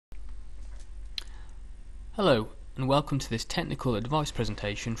Hello and welcome to this technical advice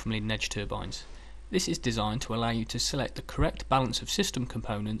presentation from Leading Edge Turbines. This is designed to allow you to select the correct balance of system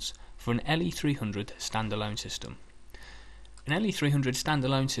components for an LE-300 standalone system. An LE-300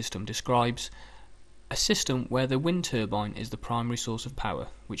 standalone system describes a system where the wind turbine is the primary source of power,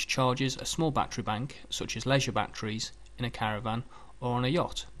 which charges a small battery bank such as leisure batteries in a caravan or on a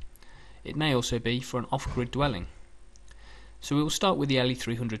yacht. It may also be for an off-grid dwelling. So we will start with the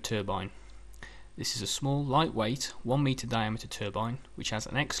LE-300 turbine. This is a small, lightweight, 1 meter diameter turbine which has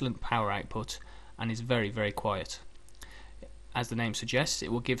an excellent power output and is very quiet. As the name suggests,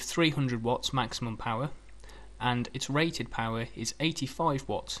 it will give 300 watts maximum power, and its rated power is 85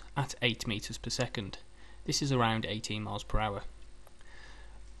 watts at 8 meters per second. This is around 18 miles per hour.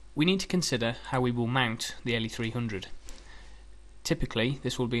 We need to consider how we will mount the LE-300. Typically,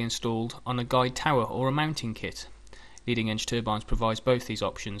 this will be installed on a guide tower or a mounting kit. Leading Edge Turbines provides both these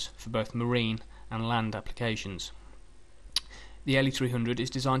options for both marine and land applications. The LE-300 is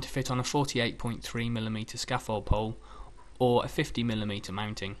designed to fit on a 48.3mm scaffold pole or a 50mm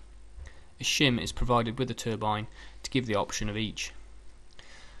mounting. A shim is provided with the turbine to give the option of each.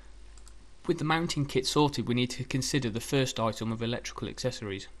 With the mounting kit sorted, we need to consider the first item of electrical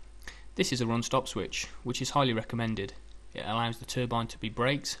accessories. This is a run-stop switch, which is highly recommended. It allows the turbine to be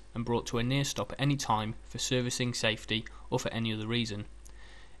braked and brought to a near stop at any time for servicing, safety or for any other reason.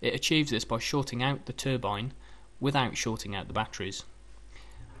 It achieves this by shorting out the turbine without shorting out the batteries.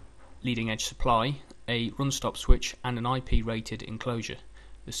 Leading Edge supply a run-stop switch and an IP rated enclosure.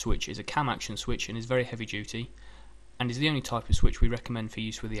 The switch is a cam action switch and is very heavy duty and is the only type of switch we recommend for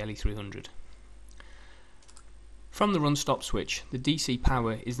use with the LE-300. From the run-stop switch, the DC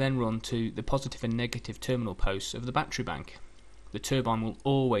power is then run to the positive and negative terminal posts of the battery bank. The turbine will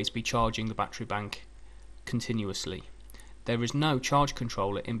always be charging the battery bank continuously. There is no charge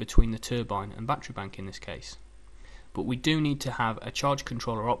controller in between the turbine and battery bank in this case. But we do need to have a charge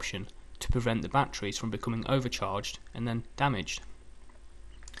controller option to prevent the batteries from becoming overcharged and then damaged.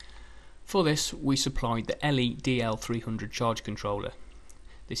 For this, we supplied the LE-300 charge controller.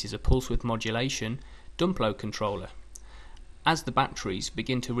 This is a pulse width modulation dump load controller. As the batteries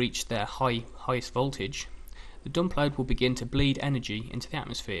begin to reach their highest voltage, the dump load will begin to bleed energy into the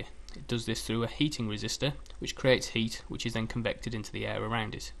atmosphere. It does this through a heating resistor, which creates heat, which is then convected into the air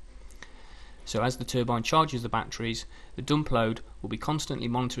around it. So as the turbine charges the batteries, the dump load will be constantly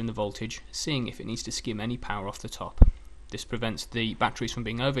monitoring the voltage, seeing if it needs to skim any power off the top. This prevents the batteries from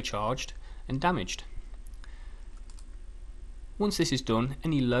being overcharged and damaged. Once this is done,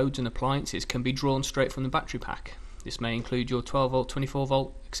 any loads and appliances can be drawn straight from the battery pack. This may include your 12 volt, 24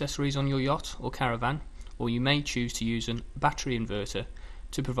 volt accessories on your yacht or caravan, or you may choose to use a battery inverter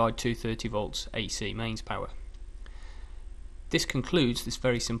to provide 230 volts AC mains power. This concludes this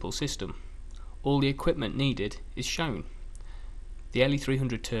very simple system. All the equipment needed is shown. The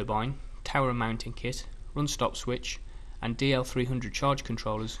LE-300 turbine, tower and mounting kit, run-stop switch and DL300 charge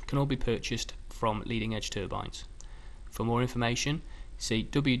controllers can all be purchased from Leading Edge Turbines. For more information, see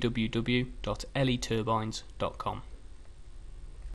www.leturbines.com.